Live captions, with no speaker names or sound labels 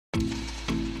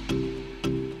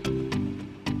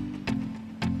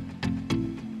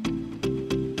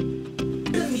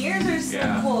stairs are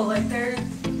so cool. Like they're.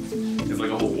 It's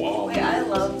like a whole wall. Wait, I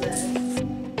love this.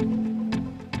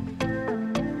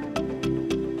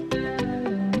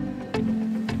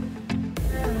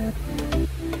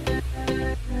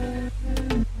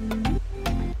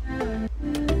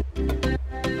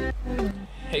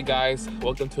 Hey guys,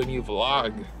 welcome to a new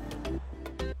vlog.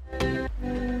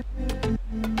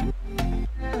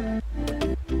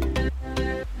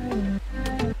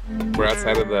 We're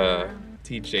outside of the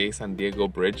TJ San Diego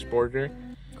Bridge border.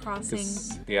 Crossing.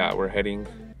 Yeah, we're heading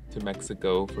to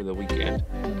Mexico for the weekend.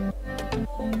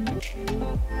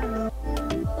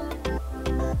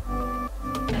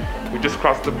 We just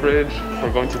crossed the bridge.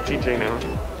 We're going to TJ now.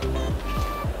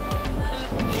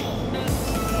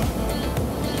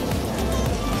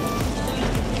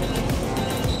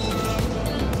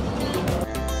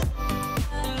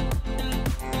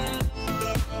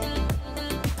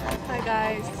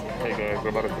 Hey guys, we're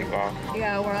about to take off.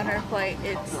 Yeah, we're on our flight.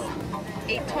 It's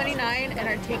 8:29 and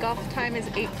our takeoff time is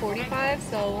 8:45,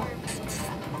 so it's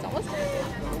almost there.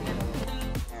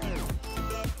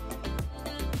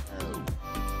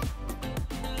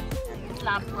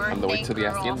 On the way to the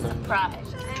Hacienda.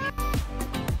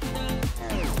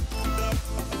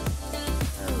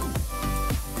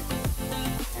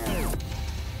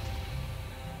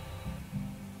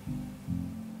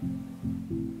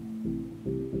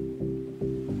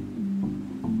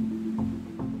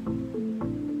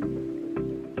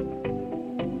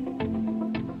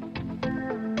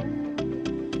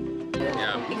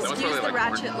 Excuse the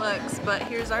ratchet looks, but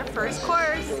here's our first course.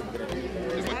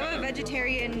 I have a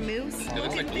vegetarian mousse. It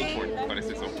looks like blue corn,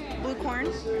 parece eso. Blue corn?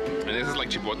 And this is like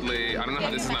chipotle. I don't know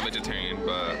how this is not vegetarian,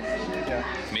 but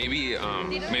maybe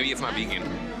it's not vegan.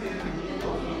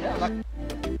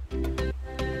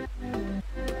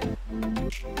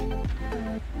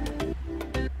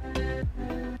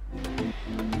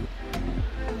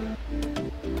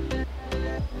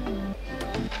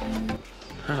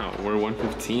 Oh, we're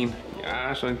 1:15.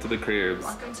 Yeah, showing to the cribs.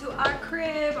 Welcome to our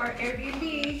crib, our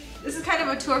Airbnb. This is kind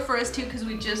of a tour for us too, because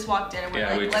we just walked in and we're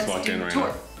like, let's do a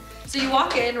tour. So you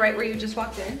walk in right where you just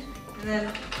walked in, and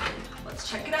then let's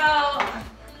check it out.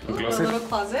 Ooh, a little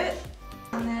closet,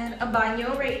 and then a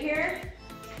baño right here.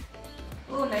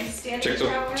 Oh, nice standing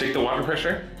shower. Check the water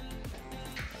pressure.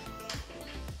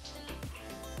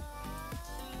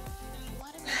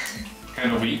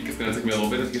 Kind of weak. It's gonna take me a little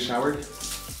bit to get showered.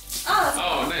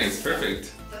 Oh, nice,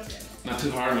 perfect. That's good. Not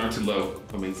too hard, not too low.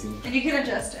 Amazing. And you can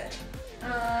adjust it.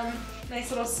 Nice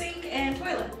little sink and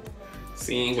toilet.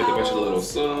 Sink with a bunch of little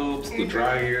soaps, the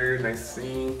dryer, nice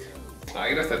sink.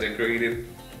 I guess that decorated.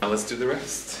 Now let's do the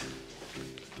rest.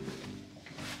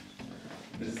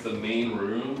 This is the main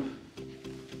room.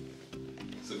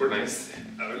 Super nice.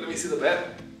 Let me see the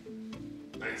bed.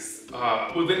 Nice.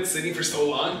 We've been sitting for so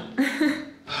long.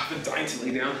 I've been dying to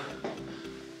lay down.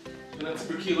 And that's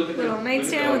super cute. Look at little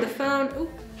nightstand with a phone. Ooh,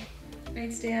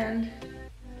 nightstand.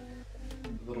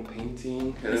 A little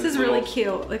painting. This is really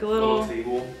cute. Like a little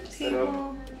table.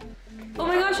 Oh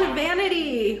my gosh, a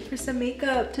vanity for some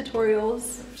makeup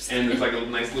tutorials. And there's like a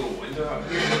nice little window out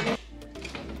here.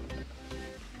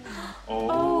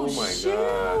 Oh my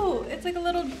god. It's like a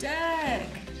little deck.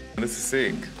 This is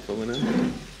sick. Pulling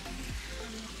in.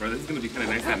 Bro, this is gonna be kind of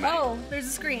nice at night. Oh, there's a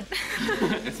screen.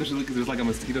 Especially because there's like a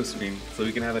mosquito screen, so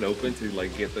we can have it open to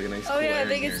like get like a nice. Oh yeah,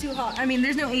 if it gets too hot. I mean,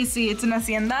 there's no AC. It's an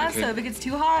Hacienda, so if it gets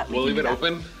too hot, we'll leave it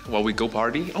open while we go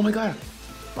party. Oh my god.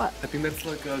 What? I think that's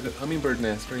like a hummingbird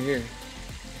nest right here.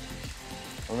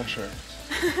 I'm not sure.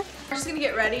 We're just gonna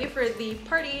get ready for the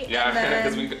party. Yeah,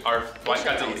 because our flight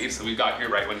got delayed, so we got here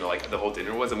right when the whole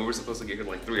dinner was, and we were supposed to get here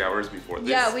like 3 hours before this.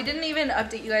 Yeah, we didn't even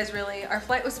update you guys really. Our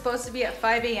flight was supposed to be at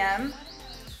 5 a.m.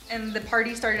 and the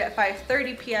party started at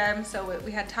 5:30 p.m. so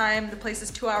we had time. The place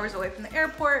is 2 hours away from the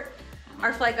airport.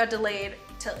 Our flight got delayed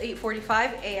till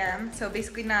 8:45 a.m. so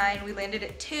basically 9. We landed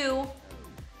at 2.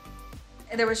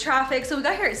 And there was traffic, so we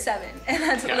got here at 7, and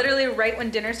that's literally right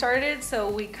when dinner started. So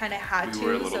we kind of had to.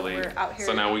 Were a little so late. we're out here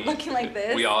so now looking like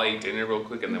this. We all ate dinner real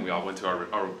quick, and then we all went to our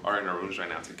in our rooms right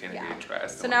now to kind of get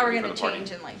dressed. So now we're gonna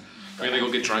change and like. We're gonna go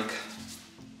get drunk.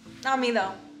 Not me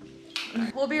though.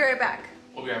 We'll be right back.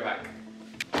 We'll be right back.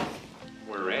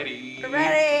 We're ready. We're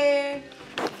ready.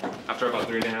 After about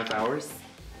 3.5 hours.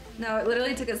 No, it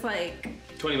literally took us like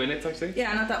 20 minutes, actually.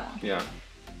 Yeah, not that long. Yeah.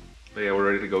 But yeah, we're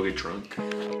ready to go get drunk.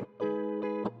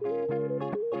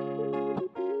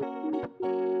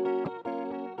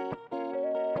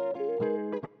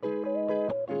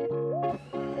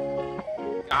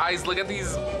 Guys, look at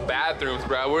these bathrooms,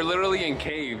 bro. We're literally in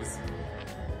caves.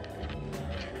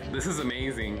 This is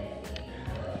amazing.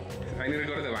 I need to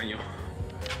go to the baño.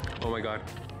 Oh my god.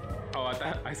 Oh,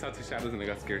 I saw two shadows and I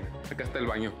got scared. Acá está el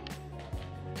baño.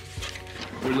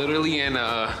 We're literally in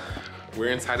we're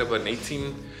inside of an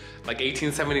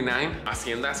 1879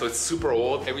 Hacienda, so it's super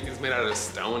old. Everything's made out of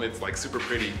stone. It's like super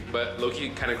pretty, but low-key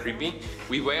kind of creepy.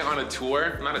 We went on a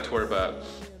tour, not a tour, but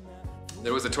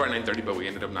there was a tour at 9:30, but we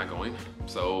ended up not going.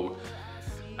 So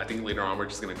I think later on we're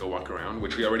just gonna go walk around,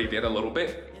 which we already did a little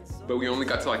bit, but we only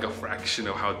got to like a fraction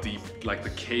of how deep like the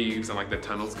caves and like the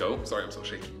tunnels go. Sorry, I'm so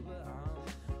shaky.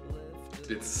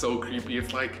 It's so creepy.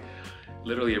 It's like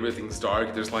literally everything's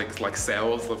dark. There's like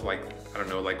cells of like, I don't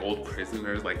know, like old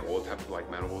prisoners, like old type of like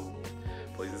metal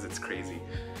places. It's crazy.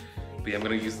 But yeah, I'm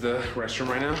gonna use the restroom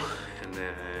right now, and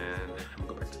then I'm gonna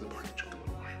go back to the park and drink a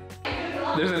little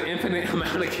more. There's an infinite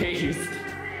amount of caves.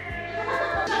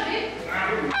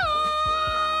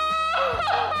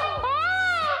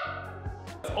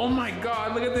 Oh my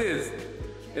God, look at this.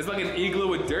 It's like an igloo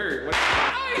with dirt. What?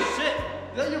 Oh shit,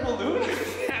 is that your balloon?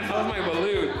 That was my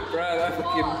balloon. Bro, that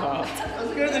fucking popped. I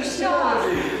was scared the shit out of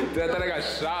me. Dude, I thought I got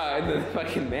shot in the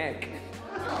fucking neck.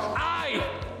 Ay!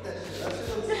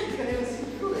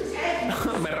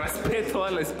 Me raspé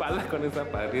toda la espalda con esa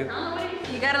pared.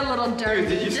 You got a little dirt.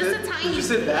 Did you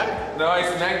sit back? No, I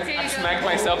smacked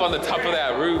myself on the top of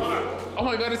that roof. Oh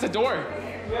my God, it's a door.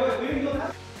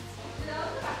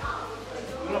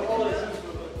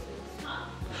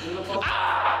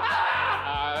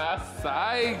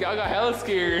 I got hella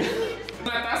scared.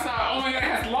 Oh my God, it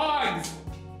has logs.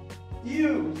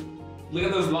 You. Look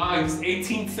at those logs,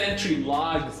 18th century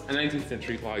logs and 19th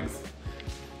century logs.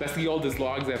 That's the oldest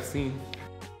logs I've seen.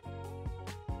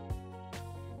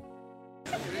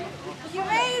 You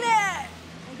made it!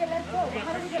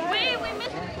 Wait, we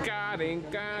missed. Karen,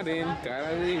 cara de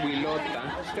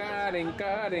huilota. Karen,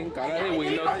 cara de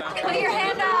huilota. Put your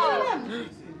hand out!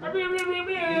 What the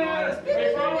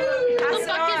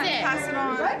fuck is it? Pass it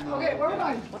on. Okay, where am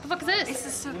I? What the fuck is this? This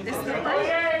is Oh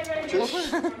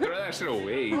Throw that shit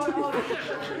away.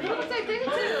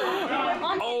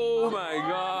 Oh my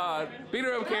God. Beat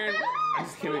her up, Karen. I'm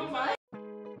just kidding.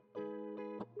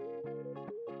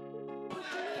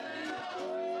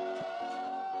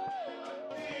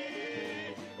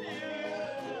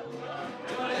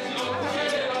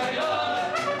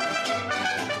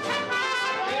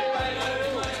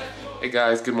 Hey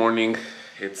guys, good morning.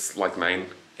 It's like 9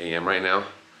 a.m. right now,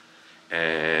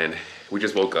 and we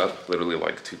just woke up literally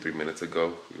like 2-3 minutes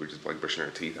ago. We were just like brushing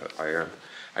our teeth. I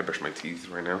brush my teeth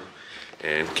right now,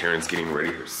 and Karen's getting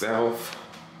ready herself.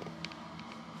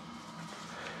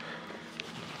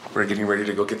 We're getting ready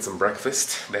to go get some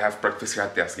breakfast. They have breakfast here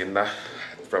at the Hacienda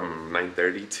from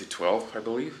 9:30 to 12, I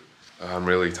believe. I'm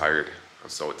really tired. I'm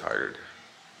so tired.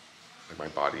 Like my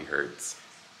body hurts.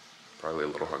 Probably a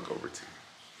little hungover too.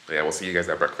 But yeah, we'll see you guys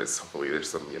at breakfast. Hopefully there's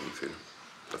some yummy food.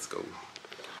 Let's go.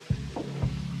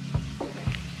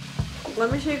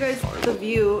 Let me show you guys the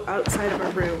view outside of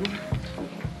our room.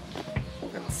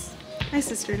 That's my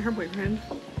sister and her boyfriend.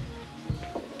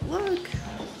 Look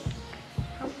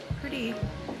how pretty. I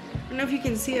don't know if you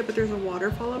can see it, but there's a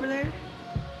waterfall over there.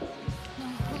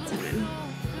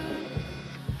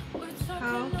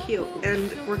 How cute.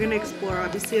 And we're gonna explore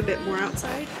obviously a bit more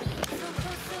outside.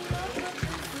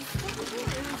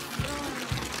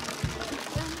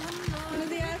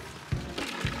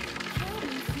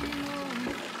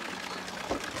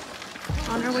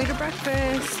 On our way to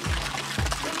breakfast.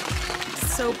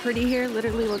 It's so pretty here.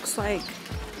 Literally looks like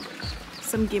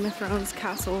some Game of Thrones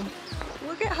castle.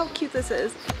 Look at how cute this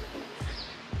is.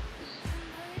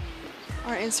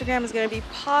 Our Instagram is gonna be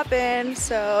poppin',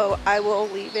 so I will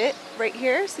leave it right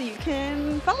here so you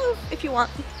can follow if you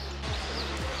want.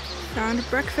 Found a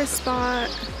breakfast spot.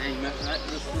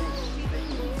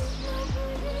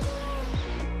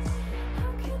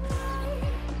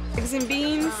 Eggs and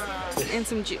beans and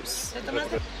some juice.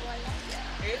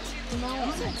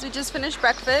 So we just finished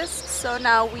breakfast, so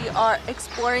now we are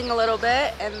exploring a little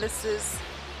bit, and this is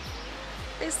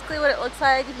basically what it looks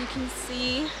like. If you can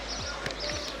see,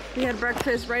 we had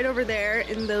breakfast right over there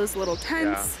in those little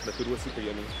tents. Yeah, the food was super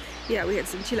yummy. Yeah, we had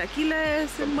some chilaquiles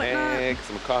Some and whatnot. eggs,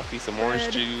 some coffee, some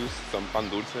orange juice, some pan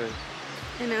dulce.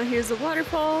 And now here's the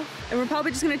waterfall, and we're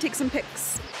probably just gonna take some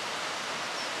pics.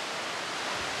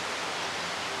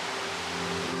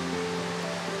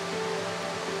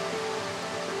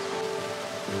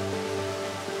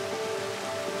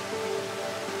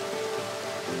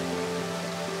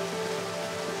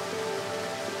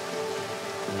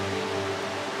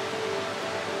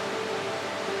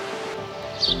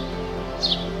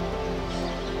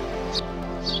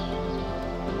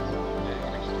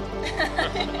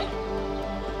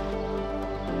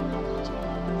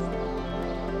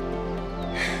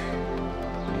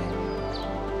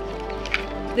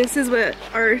 This is what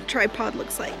our tripod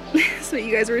looks like. That's what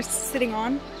you guys were sitting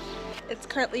on. It's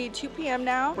currently 2 p.m.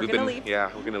 now. We're gonna leave.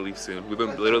 Yeah, we're gonna leave soon. We've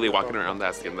been literally walking around the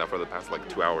Hacienda for the past like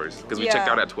 2 hours because we checked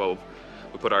out at 12.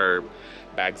 We put our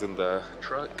bags in the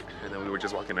truck and then we were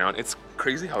just walking around. It's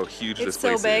crazy how huge this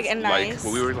place is. It's so big and nice.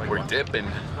 Like, we were like, we're dipping.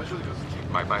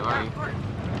 Bye bye bye.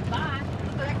 Bye.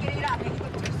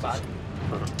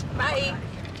 Bye.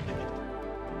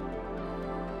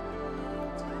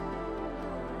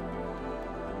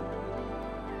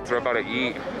 We're about to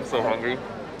eat. I'm so hungry.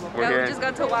 We're Yeah, here we just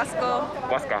got to Huasco.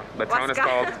 Huasca. The town is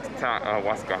Huasca. called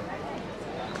Huasca.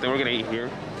 Then we're gonna eat here.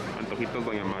 Antojitos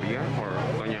Doña Maria or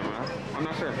Doña Ma. I'm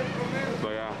not sure.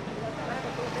 But yeah,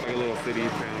 it's like a little city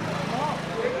town.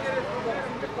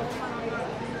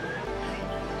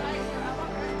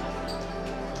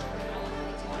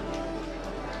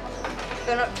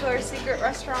 Going up to our secret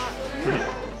restaurant.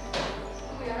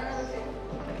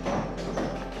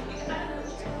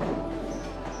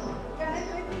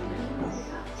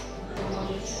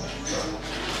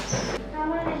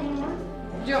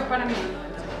 Yo, para mí.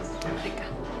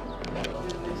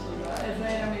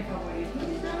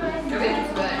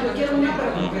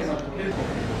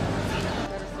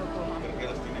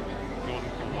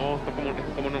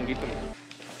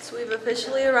 So we've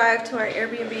officially arrived to our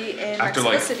Airbnb in After, Mexico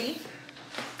like, City.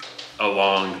 A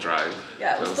long drive.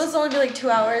 Yeah, it was supposed to only be like 2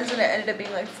 hours and it ended up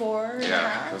being like 4 and a Yeah,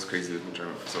 half. it was crazy. We've been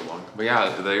driving for so long. But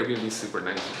yeah, the Airbnb is super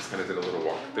nice. We just kind of did a little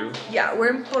walkthrough. Yeah, we're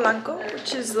in Polanco,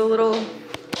 which is the little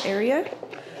area.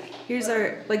 Here's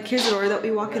here's the door that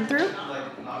we walk in through.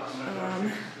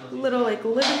 Little like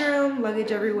living room,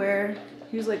 luggage everywhere.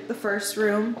 Here's like the first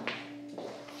room.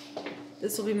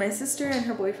 This will be my sister and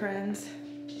her boyfriend.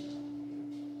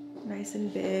 Nice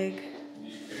and big.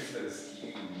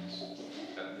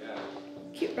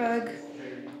 Cute rug.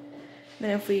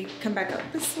 Then if we come back up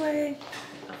this way,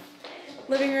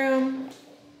 living room.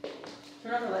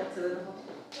 Turn on the lights a little.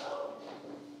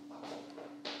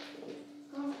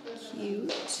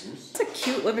 Cute. It's a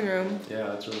cute living room. Yeah,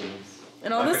 that's really nice.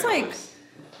 And all this like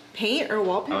paint or I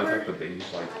wallpaper. like the beige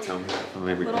like tone on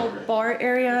everything. Little bar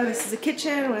area. This is a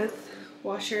kitchen with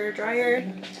washer, dryer.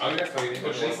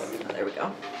 There we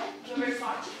go.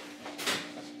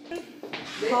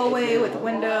 Hallway with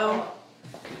window.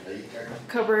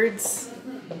 Cupboards.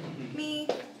 Me.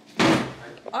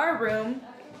 Our room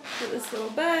with this little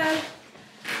bed.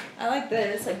 I like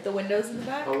this, like the windows in the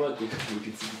back. Oh look, we can see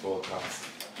people across.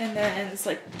 And then it's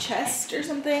like chest or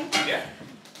something. Yeah.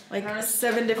 Like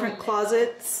 7 different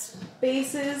closets,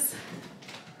 spaces.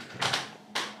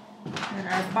 And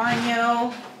our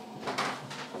baño.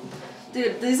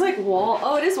 Dude, these like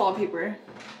oh, it is wallpaper.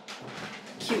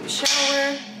 Cute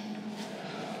shower.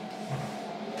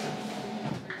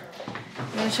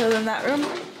 I'm gonna show them that room.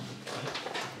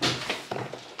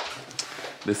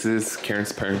 This is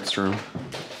Karen's parents' room.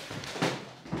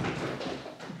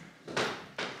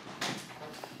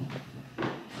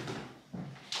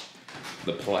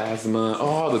 The plasma.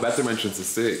 Oh, the bathroom entrance is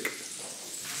sick.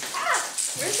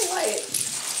 Where's the light?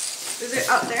 Is it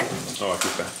out there? Oh, aquí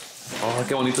está. Oh,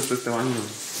 qué bonito está este baño.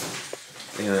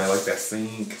 And I like that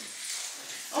sink.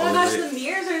 Oh my gosh, the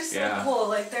mirrors are so Yeah. cool.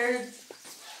 Like they're.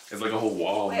 It's like a whole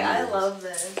wall. Wait, I love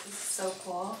this. This is so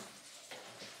cool.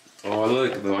 Oh,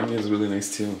 look, the baño is really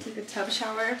nice too. Take a tub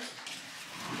shower.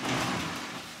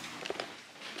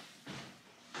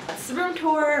 That's the room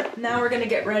tour. Now we're gonna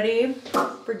get ready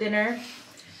for dinner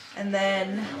and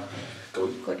then go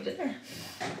to dinner.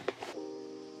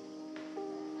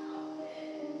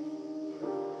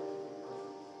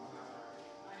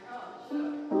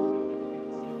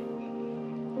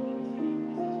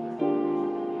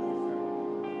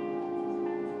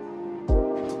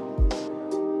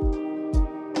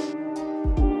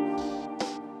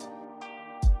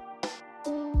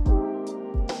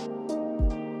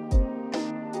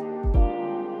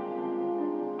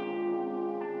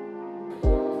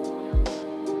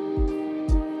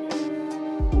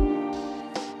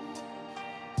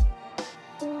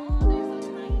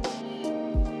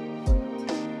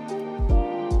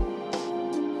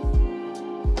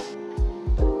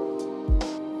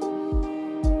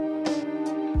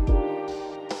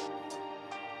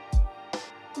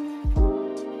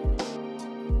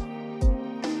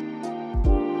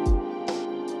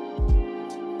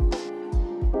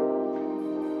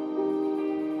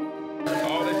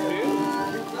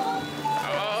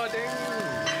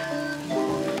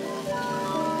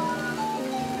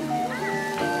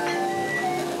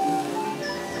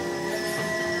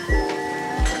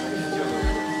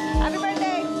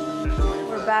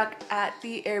 Back at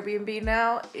the Airbnb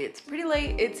now. It's pretty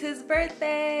late. It's his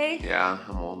birthday. Yeah,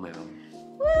 I'm old now.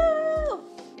 Woo!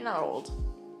 You're not old.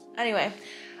 Anyway,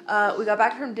 we got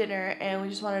back from dinner and we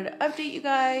just wanted to update you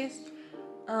guys.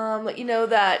 Let you know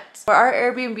that where our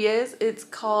Airbnb is, it's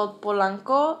called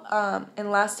Polanco,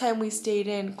 and last time we stayed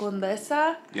in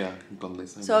Condesa. Yeah,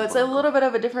 Condesa. So it's a little bit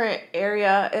of a different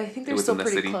area. I think they're still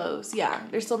pretty city. close. Yeah,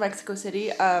 they're still Mexico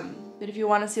City. But if you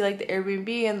want to see like the Airbnb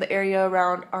and the area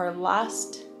around our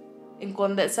last in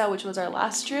Condesa, which was our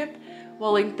last trip,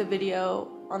 we'll link the video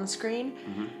on the screen.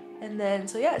 And then,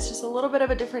 so yeah, it's just a little bit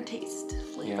of a different taste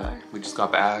flavor. Yeah, we just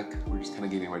got back. We're just kind of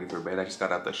getting ready for bed. I just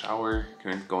got out the shower.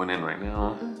 Karen's going in right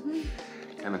now.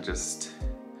 Kind of just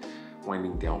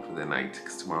winding down for the night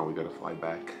because tomorrow we gotta fly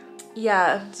back.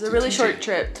 Yeah, it's a really short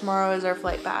trip. Tomorrow is our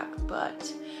flight back,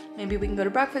 but maybe we can go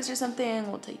to breakfast or something.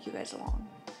 We'll take you guys along.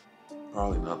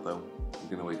 Probably not though.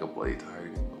 We're gonna wake up late,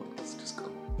 tired. Let's just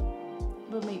go.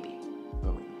 But maybe.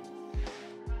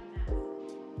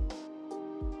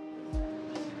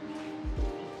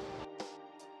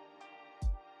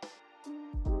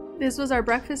 This was our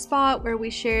breakfast spot where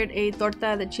we shared a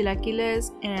torta de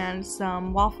chilaquiles and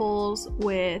some waffles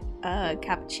with a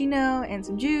cappuccino and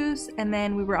some juice, and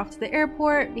then we were off to the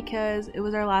airport because it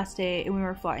was our last day and we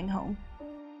were flying home.